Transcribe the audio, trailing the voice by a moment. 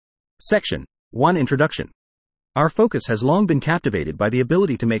Section 1 Introduction. Our focus has long been captivated by the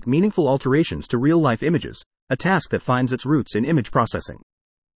ability to make meaningful alterations to real-life images, a task that finds its roots in image processing.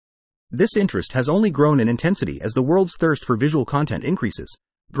 This interest has only grown in intensity as the world's thirst for visual content increases,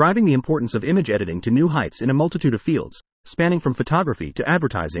 driving the importance of image editing to new heights in a multitude of fields, spanning from photography to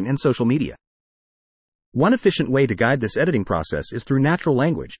advertising and social media. One efficient way to guide this editing process is through natural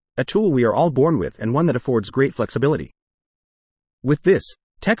language, a tool we are all born with and one that affords great flexibility. With this,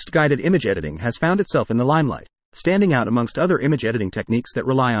 text-guided image editing has found itself in the limelight, standing out amongst other image editing techniques that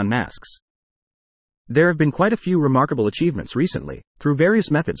rely on masks. There have been quite a few remarkable achievements recently, through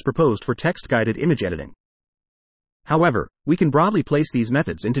various methods proposed for text-guided image editing. However, we can broadly place these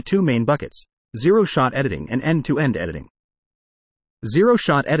methods into two main buckets: zero-shot editing and end-to-end editing.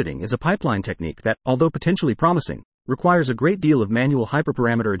 Zero-shot editing is a pipeline technique that, although potentially promising, requires a great deal of manual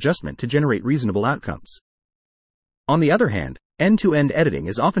hyperparameter adjustment to generate reasonable outcomes. On the other hand, end-to-end editing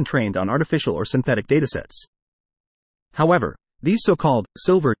is often trained on artificial or synthetic datasets. However, these so-called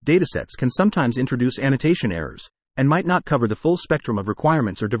silver datasets can sometimes introduce annotation errors, and might not cover the full spectrum of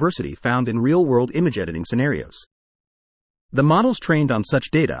requirements or diversity found in real-world image editing scenarios. The models trained on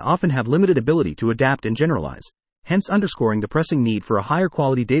such data often have limited ability to adapt and generalize, hence underscoring the pressing need for a higher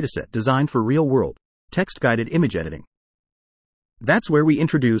quality dataset designed for real-world, text-guided image editing. That's where we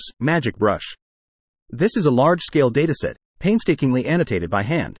introduce MagicBrush. This is a large-scale dataset, painstakingly annotated by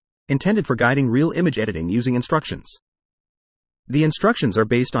hand, intended for guiding real image editing using instructions. The instructions are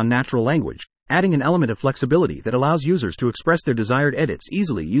based on natural language, adding an element of flexibility that allows users to express their desired edits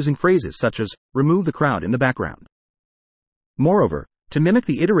easily using phrases such as, "remove the crowd in the background." Moreover, to mimic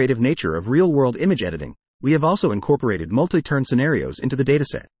the iterative nature of real-world image editing, we have also incorporated multi-turn scenarios into the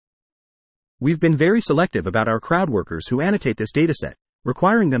dataset. We've been very selective about our crowd workers who annotate this dataset,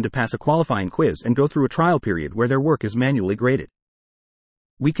 requiring them to pass a qualifying quiz and go through a trial period where their work is manually graded.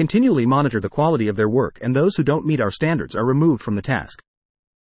 We continually monitor the quality of their work, and those who don't meet our standards are removed from the task.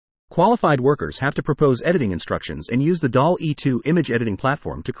 Qualified workers have to propose editing instructions and use the DALL-E2 image editing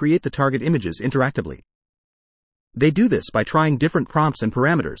platform to create the target images interactively. They do this by trying different prompts and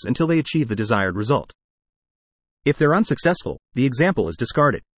parameters until they achieve the desired result. If they're unsuccessful, the example is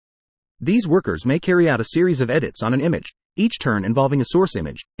discarded. These workers may carry out a series of edits on an image, each turn involving a source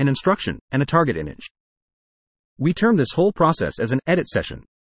image, an instruction, and a target image. We term this whole process as an edit session.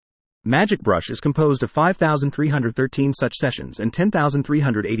 MagicBrush is composed of 5,313 such sessions and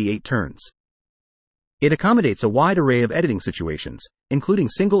 10,388 turns. It accommodates a wide array of editing situations, including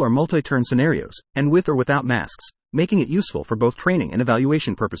single or multi-turn scenarios, and with or without masks, making it useful for both training and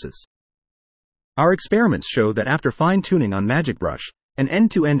evaluation purposes. Our experiments show that after fine-tuning on MagicBrush, an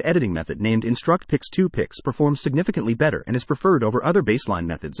end-to-end editing method named InstructPix2Pix performs significantly better and is preferred over other baseline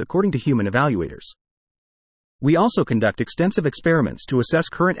methods according to human evaluators. We also conduct extensive experiments to assess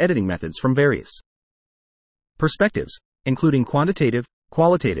current editing methods from various perspectives, including quantitative,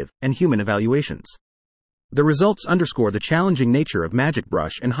 qualitative, and human evaluations. The results underscore the challenging nature of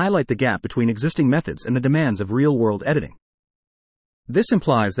MagicBrush and highlight the gap between existing methods and the demands of real-world editing. This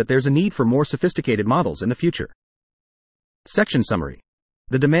implies that there's a need for more sophisticated models in the future. Section Summary.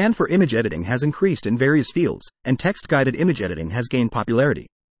 The demand for image editing has increased in various fields, and text-guided image editing has gained popularity.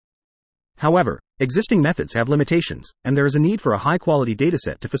 However, existing methods have limitations, and there is a need for a high-quality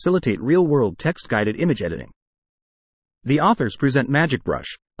dataset to facilitate real-world text-guided image editing. The authors present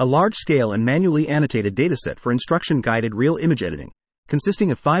MagicBrush, a large-scale and manually annotated dataset for instruction-guided real image editing,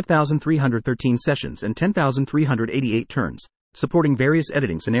 consisting of 5,313 sessions and 10,388 turns, supporting various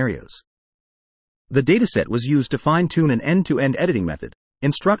editing scenarios. The dataset was used to fine-tune an end-to-end editing method,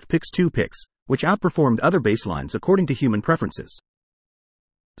 InstructPix2Pix, which outperformed other baselines according to human preferences.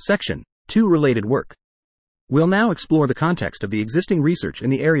 Section 2 Related work. We'll now explore the context of the existing research in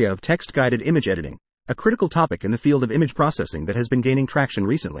the area of text-guided image editing, a critical topic in the field of image processing that has been gaining traction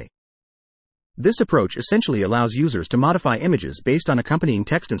recently. This approach essentially allows users to modify images based on accompanying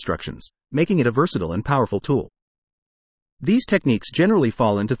text instructions, making it a versatile and powerful tool. These techniques generally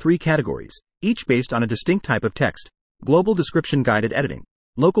fall into three categories, each based on a distinct type of text: global description-guided editing,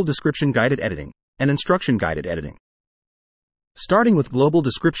 local description-guided editing, and instruction-guided editing. Starting with global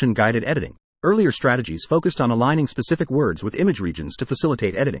description-guided editing, earlier strategies focused on aligning specific words with image regions to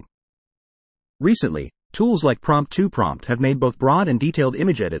facilitate editing. Recently, tools like Prompt2Prompt have made both broad and detailed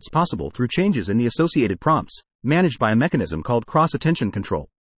image edits possible through changes in the associated prompts, managed by a mechanism called cross-attention control.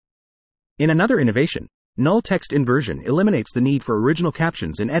 In another innovation, null text inversion eliminates the need for original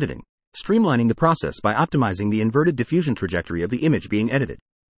captions in editing, streamlining the process by optimizing the inverted diffusion trajectory of the image being edited.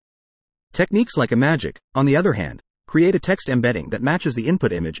 Techniques like Imagic, on the other hand, create a text embedding that matches the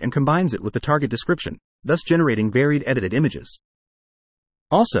input image and combines it with the target description, thus generating varied edited images.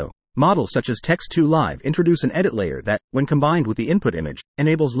 Also, models such as Text2 Live introduce an edit layer that, when combined with the input image,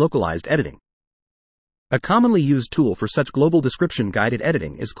 enables localized editing. A commonly used tool for such global description-guided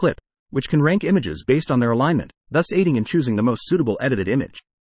editing is Clip, which can rank images based on their alignment, thus aiding in choosing the most suitable edited image.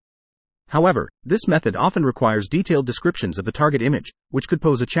 However, this method often requires detailed descriptions of the target image, which could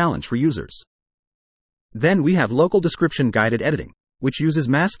pose a challenge for users. Then we have local description-guided editing, which uses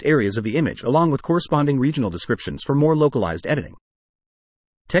masked areas of the image along with corresponding regional descriptions for more localized editing.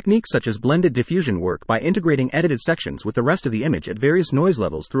 Techniques such as blended diffusion work by integrating edited sections with the rest of the image at various noise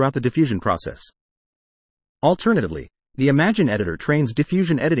levels throughout the diffusion process. Alternatively, the Imagine editor trains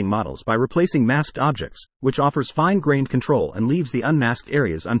diffusion editing models by replacing masked objects, which offers fine-grained control and leaves the unmasked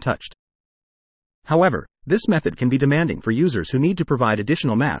areas untouched. However, this method can be demanding for users who need to provide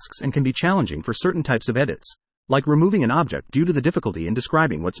additional masks and can be challenging for certain types of edits, like removing an object due to the difficulty in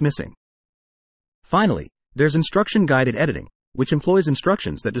describing what's missing. Finally, there's instruction-guided editing, which employs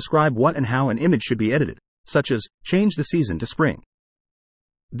instructions that describe what and how an image should be edited, such as, change the season to spring.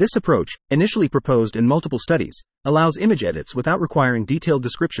 This approach, initially proposed in multiple studies, allows image edits without requiring detailed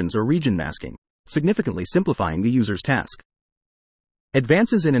descriptions or region masking, significantly simplifying the user's task.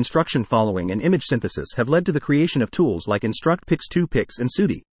 Advances in instruction following and image synthesis have led to the creation of tools like Instruct Pix2 Pix and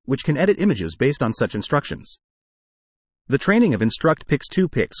Sudi, which can edit images based on such instructions. The training of Instruct Pix2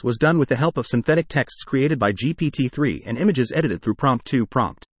 Pix was done with the help of synthetic texts created by GPT-3 and images edited through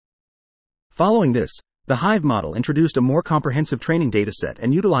prompt-to-prompt. Following this, the Hive model introduced a more comprehensive training dataset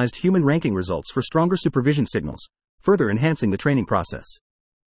and utilized human ranking results for stronger supervision signals, further enhancing the training process.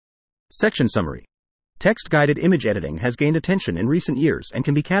 Section Summary. Text-guided image editing has gained attention in recent years and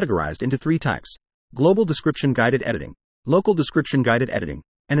can be categorized into three types: global description-guided editing, local description-guided editing,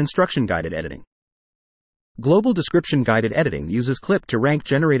 and instruction-guided editing. Global description-guided editing uses Clip to rank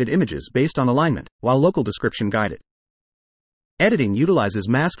generated images based on alignment, while local description-guided editing utilizes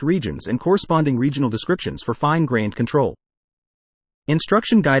masked regions and corresponding regional descriptions for fine-grained control.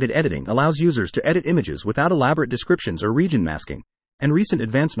 Instruction-guided editing allows users to edit images without elaborate descriptions or region masking, and recent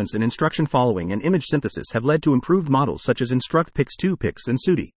advancements in instruction following and image synthesis have led to improved models such as Instruct Pix2 Pix and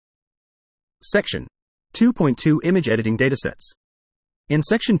Sudi. Section 2.2 Image Editing Datasets. In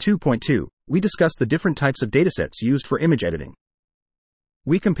Section 2.2, we discuss the different types of datasets used for image editing.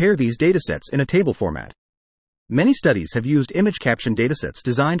 We compare these datasets in a table format. Many studies have used image caption datasets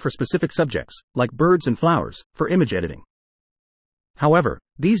designed for specific subjects, like birds and flowers, for image editing. However,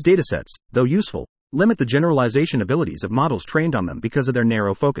 these datasets, though useful, limit the generalization abilities of models trained on them because of their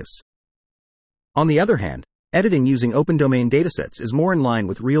narrow focus. On the other hand, editing using open domain datasets is more in line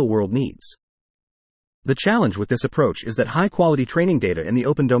with real-world needs. The challenge with this approach is that high-quality training data in the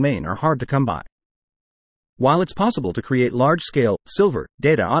open domain are hard to come by. While it's possible to create large-scale, silver,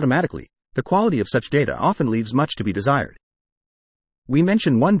 data automatically, the quality of such data often leaves much to be desired. We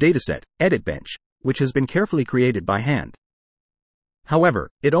mention one dataset, EditBench, which has been carefully created by hand. However,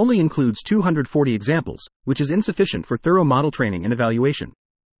 it only includes 240 examples, which is insufficient for thorough model training and evaluation.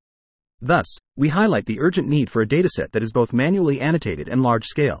 Thus, we highlight the urgent need for a dataset that is both manually annotated and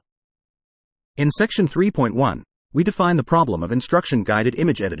large-scale. In Section 3.1, we define the problem of instruction-guided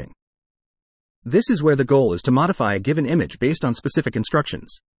image editing. This is where the goal is to modify a given image based on specific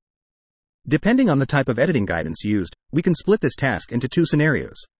instructions. Depending on the type of editing guidance used, we can split this task into two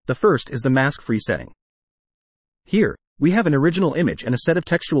scenarios. The first is the mask-free setting. Here, we have an original image and a set of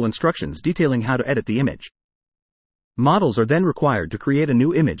textual instructions detailing how to edit the image. Models are then required to create a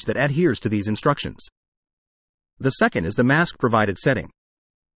new image that adheres to these instructions. The second is the mask-provided setting.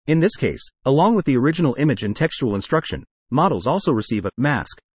 In this case, along with the original image and textual instruction, models also receive a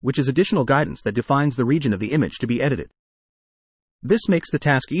mask, which is additional guidance that defines the region of the image to be edited. This makes the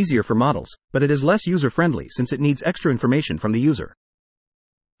task easier for models, but it is less user-friendly since it needs extra information from the user.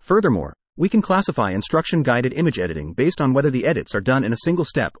 Furthermore, we can classify instruction-guided image editing based on whether the edits are done in a single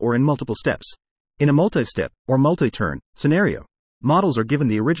step or in multiple steps. In a multi-step or multi-turn scenario, models are given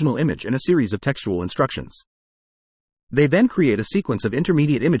the original image and a series of textual instructions. They then create a sequence of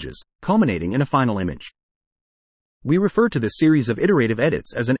intermediate images, culminating in a final image. We refer to this series of iterative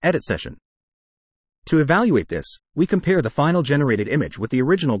edits as an edit session. To evaluate this, we compare the final generated image with the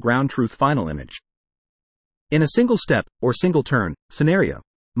original ground truth final image. In a single step or single turn scenario,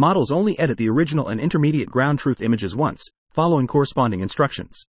 models only edit the original and intermediate ground truth images once, following corresponding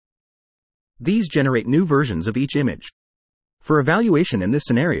instructions. These generate new versions of each image. For evaluation in this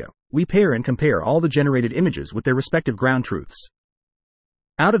scenario, we pair and compare all the generated images with their respective ground truths.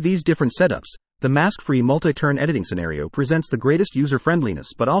 Out of these different setups, the mask-free multi-turn editing scenario presents the greatest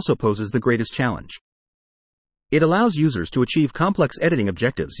user-friendliness but also poses the greatest challenge. It allows users to achieve complex editing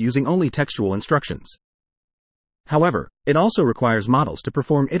objectives using only textual instructions. However, it also requires models to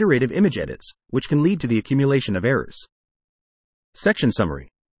perform iterative image edits, which can lead to the accumulation of errors. Section Summary.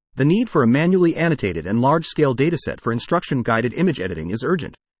 The need for a manually annotated and large-scale dataset for instruction-guided image editing is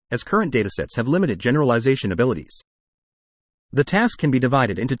urgent, as current datasets have limited generalization abilities. The task can be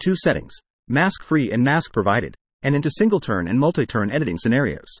divided into two settings, mask-free and mask-provided, and into single-turn and multi-turn editing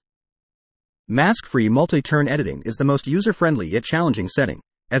scenarios. Mask-free multi-turn editing is the most user-friendly yet challenging setting,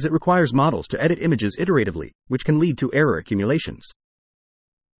 as it requires models to edit images iteratively, which can lead to error accumulations.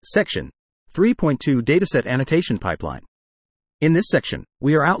 Section 3.2 Dataset Annotation Pipeline. In this section,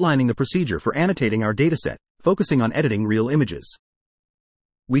 we are outlining the procedure for annotating our dataset, focusing on editing real images.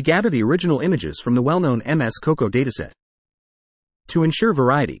 We gather the original images from the well-known MS COCO dataset. To ensure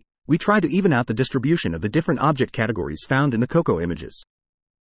variety, we try to even out the distribution of the different object categories found in the COCO images.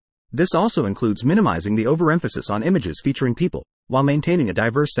 This also includes minimizing the overemphasis on images featuring people, while maintaining a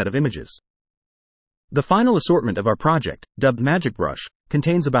diverse set of images. The final assortment of our project, dubbed MagicBrush,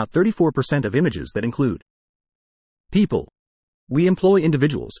 contains about 34% of images that include people. We employ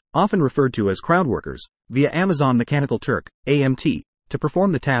individuals, often referred to as crowd workers, via Amazon Mechanical Turk, AMT, to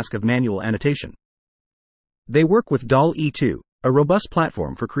perform the task of manual annotation. They work with DALL-E 2, a robust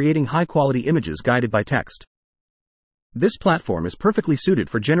platform for creating high-quality images guided by text. This platform is perfectly suited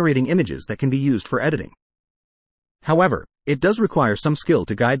for generating images that can be used for editing. However, it does require some skill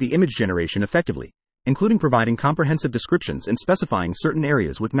to guide the image generation effectively, including providing comprehensive descriptions and specifying certain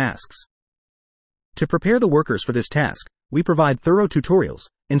areas with masks. To prepare the workers for this task, we provide thorough tutorials,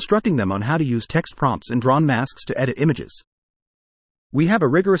 instructing them on how to use text prompts and drawn masks to edit images. We have a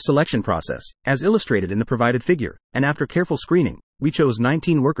rigorous selection process, as illustrated in the provided figure, and after careful screening, we chose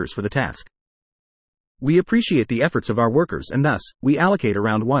 19 workers for the task. We appreciate the efforts of our workers and thus, we allocate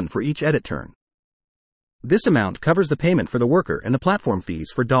around one for each edit turn. This amount covers the payment for the worker and the platform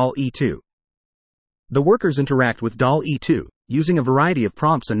fees for DALL-E 2. The workers interact with DALL-E 2, using a variety of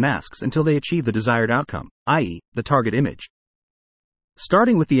prompts and masks until they achieve the desired outcome, i.e., the target image.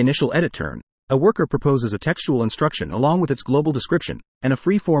 Starting with the initial edit turn, a worker proposes a textual instruction along with its global description, and a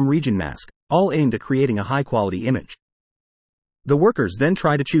free-form region mask, all aimed at creating a high-quality image. The workers then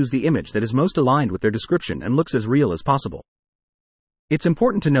try to choose the image that is most aligned with their description and looks as real as possible. It's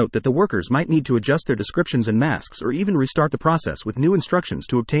important to note that the workers might need to adjust their descriptions and masks or even restart the process with new instructions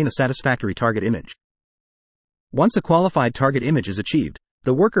to obtain a satisfactory target image. Once a qualified target image is achieved,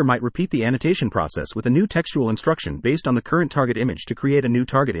 the worker might repeat the annotation process with a new textual instruction based on the current target image to create a new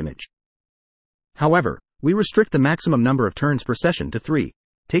target image. However, we restrict the maximum number of turns per session to 3,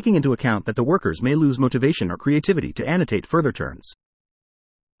 taking into account that the workers may lose motivation or creativity to annotate further turns.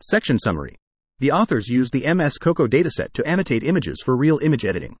 Section Summary. The authors used the MS COCO dataset to annotate images for real image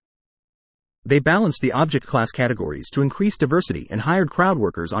editing. They balanced the object class categories to increase diversity and hired crowd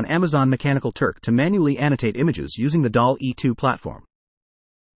workers on Amazon Mechanical Turk to manually annotate images using the DALL-E 2 platform.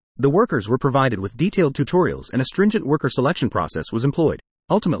 The workers were provided with detailed tutorials and a stringent worker selection process was employed,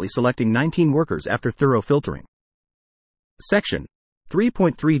 ultimately selecting 19 workers after thorough filtering. Section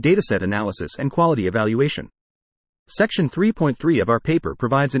 3.3 Dataset Analysis and Quality Evaluation. Section 3.3 of our paper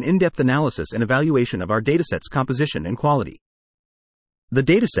provides an in-depth analysis and evaluation of our dataset's composition and quality. The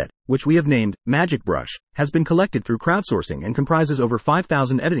dataset, which we have named MagicBrush, has been collected through crowdsourcing and comprises over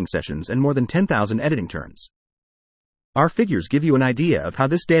 5,000 editing sessions and more than 10,000 editing turns. Our figures give you an idea of how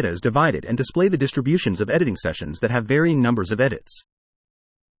this data is divided and display the distributions of editing sessions that have varying numbers of edits.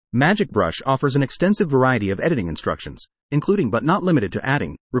 MagicBrush offers an extensive variety of editing instructions, including but not limited to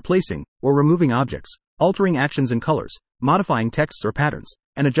adding, replacing, or removing objects, altering actions and colors, modifying texts or patterns,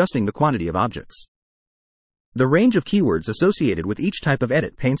 and adjusting the quantity of objects. The range of keywords associated with each type of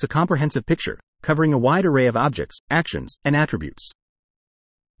edit paints a comprehensive picture, covering a wide array of objects, actions, and attributes.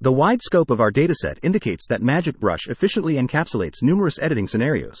 The wide scope of our dataset indicates that MagicBrush efficiently encapsulates numerous editing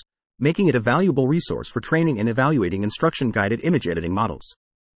scenarios, making it a valuable resource for training and evaluating instruction-guided image editing models.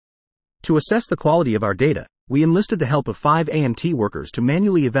 To assess the quality of our data, we enlisted the help of 5 AMT workers to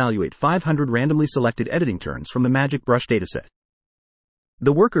manually evaluate 500 randomly selected editing turns from the MagicBrush dataset.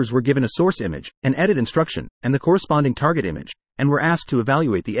 The workers were given a source image, an edit instruction, and the corresponding target image, and were asked to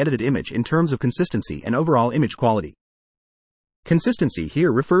evaluate the edited image in terms of consistency and overall image quality. Consistency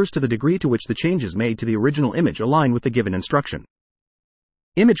here refers to the degree to which the changes made to the original image align with the given instruction.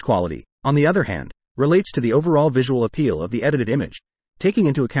 Image quality, on the other hand, relates to the overall visual appeal of the edited image, taking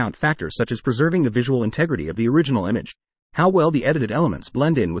into account factors such as preserving the visual integrity of the original image, how well the edited elements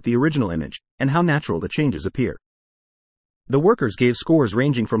blend in with the original image, and how natural the changes appear. The workers gave scores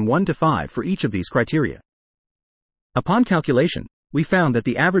ranging from 1 to 5 for each of these criteria. Upon calculation, we found that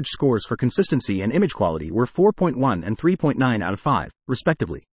the average scores for consistency and image quality were 4.1 and 3.9 out of 5,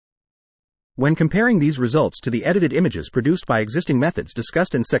 respectively. When comparing these results to the edited images produced by existing methods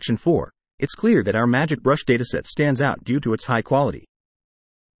discussed in Section 4, it's clear that our MagicBrush dataset stands out due to its high quality.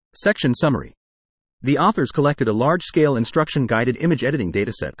 Section Summary. The authors collected a large-scale instruction-guided image editing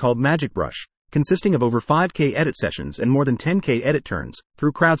dataset called MagicBrush, consisting of over 5K edit sessions and more than 10K edit turns,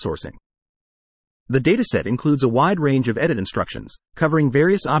 through crowdsourcing. The dataset includes a wide range of edit instructions, covering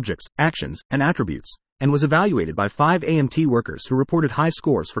various objects, actions, and attributes, and was evaluated by 5 AMT workers who reported high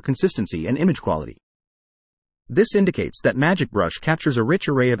scores for consistency and image quality. This indicates that MagicBrush captures a rich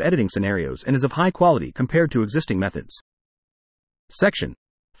array of editing scenarios and is of high quality compared to existing methods. Section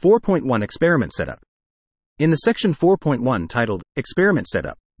 4.1 Experiment Setup. In the Section 4.1 titled, Experiment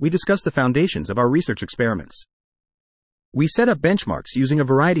Setup, we discuss the foundations of our research experiments. We set up benchmarks using a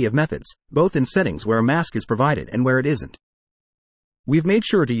variety of methods, both in settings where a mask is provided and where it isn't. We've made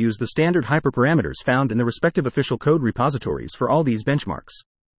sure to use the standard hyperparameters found in the respective official code repositories for all these benchmarks.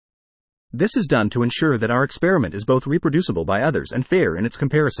 This is done to ensure that our experiment is both reproducible by others and fair in its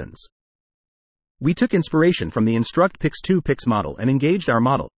comparisons. We took inspiration from the Instruct Pix2 Pix model and engaged our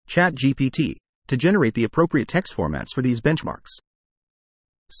model, ChatGPT, to generate the appropriate text formats for these benchmarks.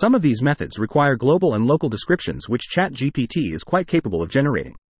 Some of these methods require global and local descriptions which ChatGPT is quite capable of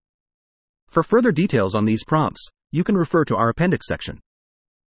generating. For further details on these prompts, you can refer to our appendix section.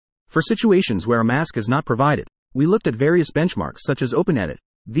 For situations where a mask is not provided, we looked at various benchmarks such as OpenEdit,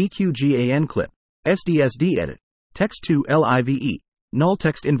 VQGAN Clip, SDSD Edit, Text2Live, Null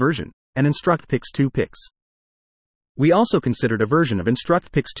Text Inversion, and Instruct Pix2 Pix. We also considered a version of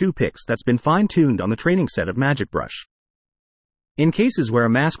Instruct Pix2 Pix that's been fine-tuned on the training set of MagicBrush. In cases where a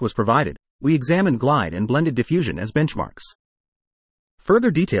mask was provided, we examined glide and blended diffusion as benchmarks.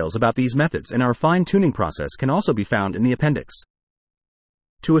 Further details about these methods and our fine-tuning process can also be found in the appendix.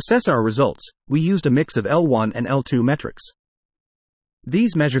 To assess our results, we used a mix of L1 and L2 metrics.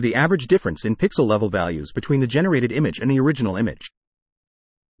 These measure the average difference in pixel level values between the generated image and the original image.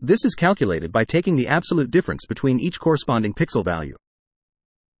 This is calculated by taking the absolute difference between each corresponding pixel value.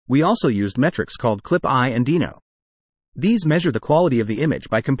 We also used metrics called clip-I and deno. These measure the quality of the image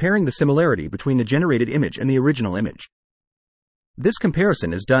by comparing the similarity between the generated image and the original image. This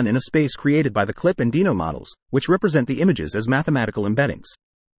comparison is done in a space created by the clip and deno models, which represent the images as mathematical embeddings.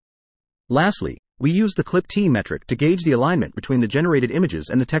 Lastly, we used the clip-T metric to gauge the alignment between the generated images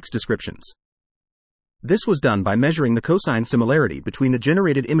and the text descriptions. This was done by measuring the cosine similarity between the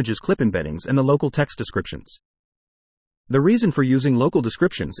generated images' clip embeddings and the local text descriptions. The reason for using local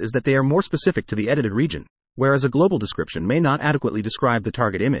descriptions is that they are more specific to the edited region, whereas a global description may not adequately describe the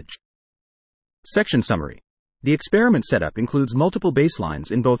target image. Section Summary. The experiment setup includes multiple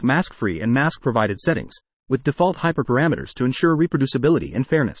baselines in both mask-free and mask-provided settings, with default hyperparameters to ensure reproducibility and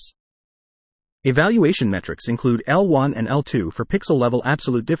fairness. Evaluation metrics include L1 and L2 for pixel-level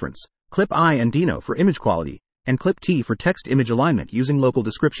absolute difference, clip-I and deno for image quality, and clip-T for text-image alignment using local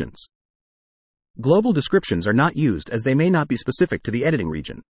descriptions. Global descriptions are not used as they may not be specific to the editing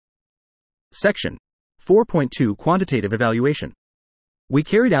region. Section 4.2 Quantitative Evaluation. We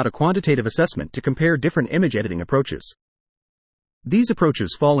carried out a quantitative assessment to compare different image editing approaches. These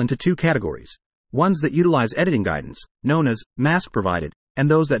approaches fall into two categories: ones that utilize editing guidance, known as mask-provided, and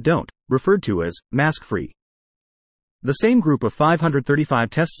those that don't, referred to as mask-free. The same group of 535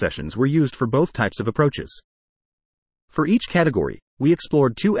 test sessions were used for both types of approaches. For each category, we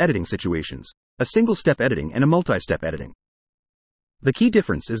explored two editing situations: a single-step editing and a multi-step editing. The key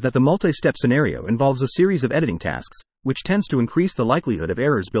difference is that the multi-step scenario involves a series of editing tasks, which tends to increase the likelihood of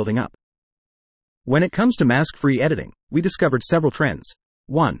errors building up. When it comes to mask-free editing, we discovered several trends.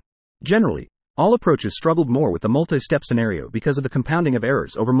 1. Generally, all approaches struggled more with the multi-step scenario because of the compounding of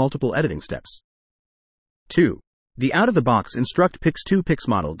errors over multiple editing steps. 2. The out-of-the-box Instruct Pix2 Pix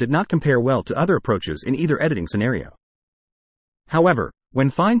model did not compare well to other approaches in either editing scenario. However,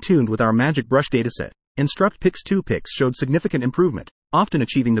 when fine-tuned with our MagicBrush dataset, Instruct Pix2 Pix showed significant improvement, often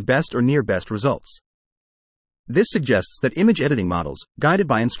achieving the best or near-best results. This suggests that image editing models, guided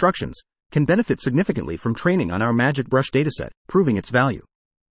by instructions, can benefit significantly from training on our MagicBrush dataset, proving its value.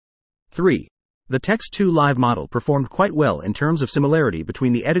 3. The Text2Live model performed quite well in terms of similarity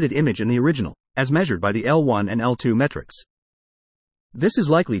between the edited image and the original, as measured by the L1 and L2 metrics. This is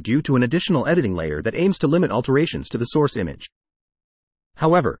likely due to an additional editing layer that aims to limit alterations to the source image.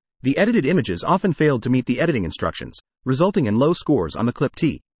 However, the edited images often failed to meet the editing instructions, resulting in low scores on the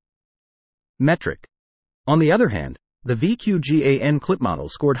clip-T metric. On the other hand, the VQGAN clip model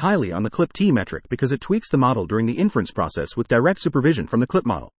scored highly on the clip-T metric because it tweaks the model during the inference process with direct supervision from the clip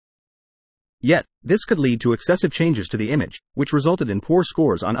model. Yet, this could lead to excessive changes to the image, which resulted in poor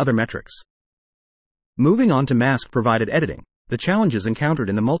scores on other metrics. Moving on to mask-provided editing, the challenges encountered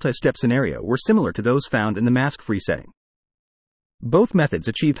in the multi-step scenario were similar to those found in the mask-free setting. Both methods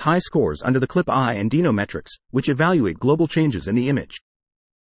achieved high scores under the clip-I and Dino metrics, which evaluate global changes in the image.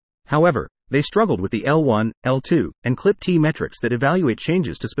 However, they struggled with the L1, L2, and clip-T metrics that evaluate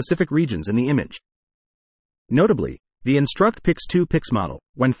changes to specific regions in the image. Notably, the Instruct Pix2Pix model,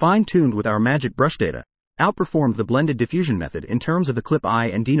 when fine-tuned with our MagicBrush data, outperformed the blended diffusion method in terms of the clip-I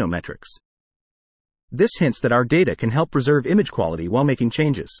and Dino metrics. This hints that our data can help preserve image quality while making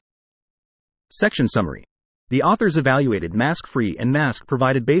changes. Section summary. The authors evaluated mask-free and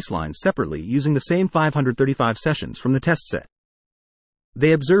mask-provided baselines separately using the same 535 sessions from the test set.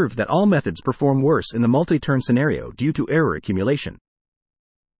 They observed that all methods perform worse in the multi-turn scenario due to error accumulation.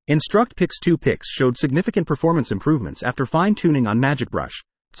 Instruct Pix2Pix showed significant performance improvements after fine-tuning on MagicBrush,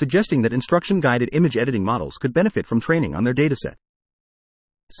 suggesting that instruction-guided image editing models could benefit from training on their dataset.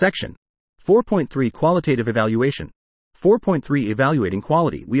 Section 4.3 Qualitative Evaluation. 4.3 Evaluating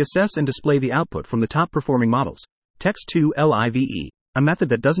quality. We assess and display the output from the top-performing models. Text2Live, a method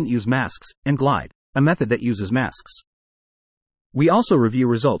that doesn't use masks, and Glide, a method that uses masks. We also review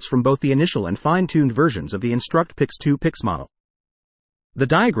results from both the initial and fine-tuned versions of the Instruct Pix2Pix model. The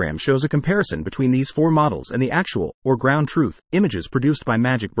diagram shows a comparison between these four models and the actual, or ground truth, images produced by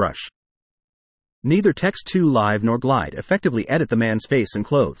MagicBrush. Neither Text2Live nor Glide effectively edit the man's face and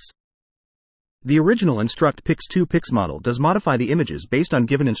clothes. The original Instruct Pix2Pix model does modify the images based on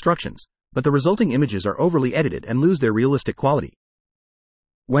given instructions, but the resulting images are overly edited and lose their realistic quality.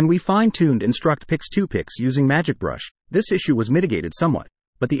 When we fine-tuned Instruct Pix2Pix using MagicBrush, this issue was mitigated somewhat,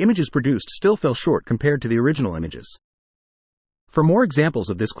 but the images produced still fell short compared to the original images. For more examples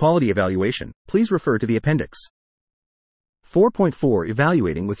of this quality evaluation, please refer to the appendix. 4.4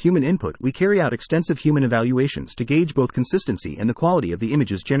 Evaluating with human input. We carry out extensive human evaluations to gauge both consistency and the quality of the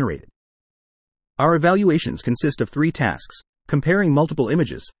images generated. Our evaluations consist of 3 tasks: comparing multiple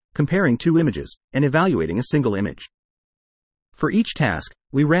images, comparing 2 images, and evaluating a single image. For each task,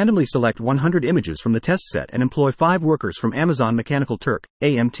 we randomly select 100 images from the test set and employ 5 workers from Amazon Mechanical Turk,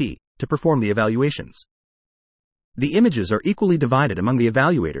 AMT, to perform the evaluations. The images are equally divided among the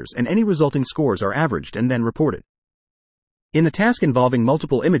evaluators and any resulting scores are averaged and then reported. In the task involving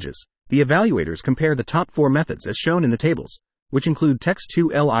multiple images, the evaluators compare the top 4 methods as shown in the tables, which include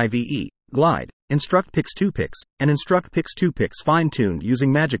Text2Live, Glide, Instruct Pix2Pix, and Instruct Pix2Pix fine-tuned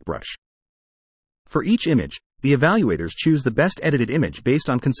using MagicBrush. For each image, the evaluators choose the best edited image based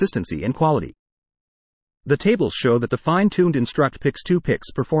on consistency and quality. The tables show that the fine-tuned Instruct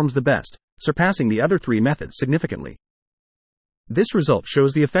Pix2Pix performs the best, surpassing the other 3 methods significantly. This result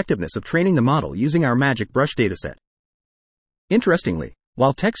shows the effectiveness of training the model using our MagicBrush dataset. Interestingly,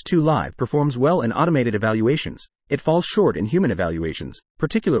 while Text2Live performs well in automated evaluations, it falls short in human evaluations,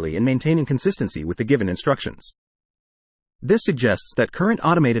 particularly in maintaining consistency with the given instructions. This suggests that current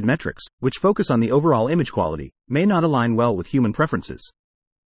automated metrics, which focus on the overall image quality, may not align well with human preferences.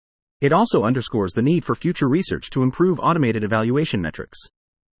 It also underscores the need for future research to improve automated evaluation metrics.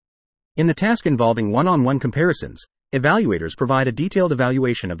 In the task involving one-on-one comparisons, evaluators provide a detailed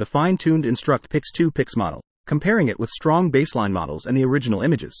evaluation of the fine-tuned Instruct Pix2Pix model, comparing it with strong baseline models and the original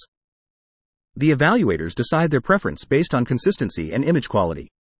images. The evaluators decide their preference based on consistency and image quality.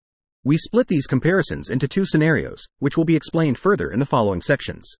 We split these comparisons into 2 scenarios, which will be explained further in the following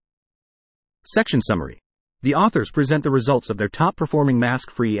sections. Section summary. The authors present the results of their top-performing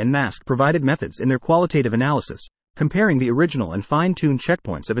mask-free and mask-provided methods in their qualitative analysis, comparing the original and fine-tuned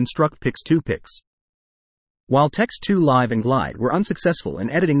checkpoints of Instruct Pix2Pix. While Text2Live and Glide were unsuccessful in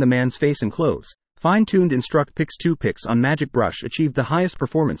editing the man's face and clothes, fine-tuned Instruct Pix2Pix on MagicBrush achieved the highest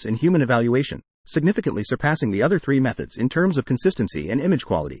performance in human evaluation, significantly surpassing the other 3 methods in terms of consistency and image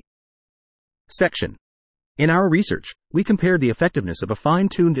quality. Section. In our research, we compared the effectiveness of a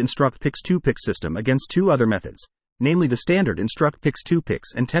fine-tuned Instruct Pix2Pix system against 2 other methods, namely the standard Instruct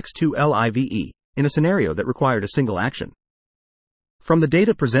Pix2Pix and Text2Live, in a scenario that required a single action. From the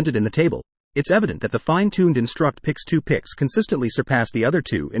data presented in the table, it's evident that the fine-tuned Instruct Pix2Pix consistently surpassed the other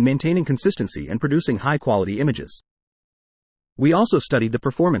 2 in maintaining consistency and producing high-quality images. We also studied the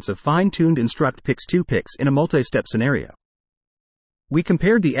performance of fine-tuned Instruct Pix2Pix in a multi-step scenario. We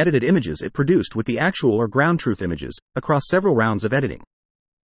compared the edited images it produced with the actual or ground truth images, across several rounds of editing.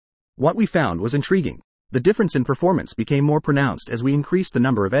 What we found was intriguing. The difference in performance became more pronounced as we increased the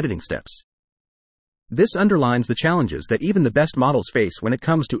number of editing steps. This underlines the challenges that even the best models face when it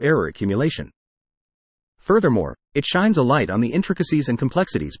comes to error accumulation. Furthermore, it shines a light on the intricacies and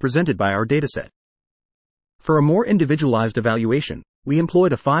complexities presented by our dataset. For a more individualized evaluation, we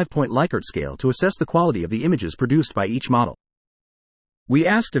employed a 5-point Likert scale to assess the quality of the images produced by each model. We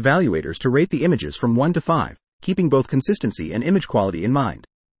asked evaluators to rate the images from 1 to 5, keeping both consistency and image quality in mind.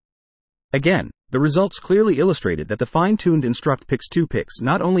 Again, the results clearly illustrated that the fine-tuned Instruct Pix 2 Pix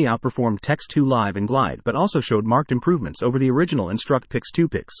not only outperformed Text 2 Live and Glide but also showed marked improvements over the original Instruct Pix 2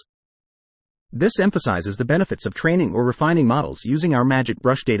 Pix. This emphasizes the benefits of training or refining models using our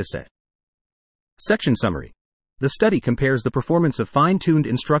MagicBrush dataset. Section Summary. The study compares the performance of fine-tuned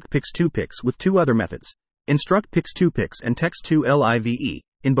Instruct Pix 2 Pix with two other methods, Instruct Pix 2 Pix and Text 2 Live,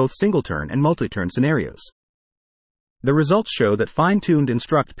 in both single-turn and multi-turn scenarios. The results show that fine-tuned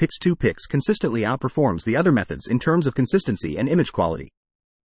Instruct Pix 2 Pix consistently outperforms the other methods in terms of consistency and image quality.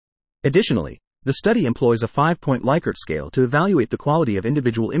 Additionally, the study employs a 5-point Likert scale to evaluate the quality of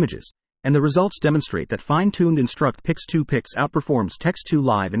individual images, and the results demonstrate that fine-tuned Instruct Pix 2 Pix outperforms Text 2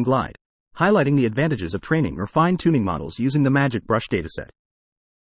 Live and Glide, highlighting the advantages of training or fine-tuning models using the MagicBrush dataset.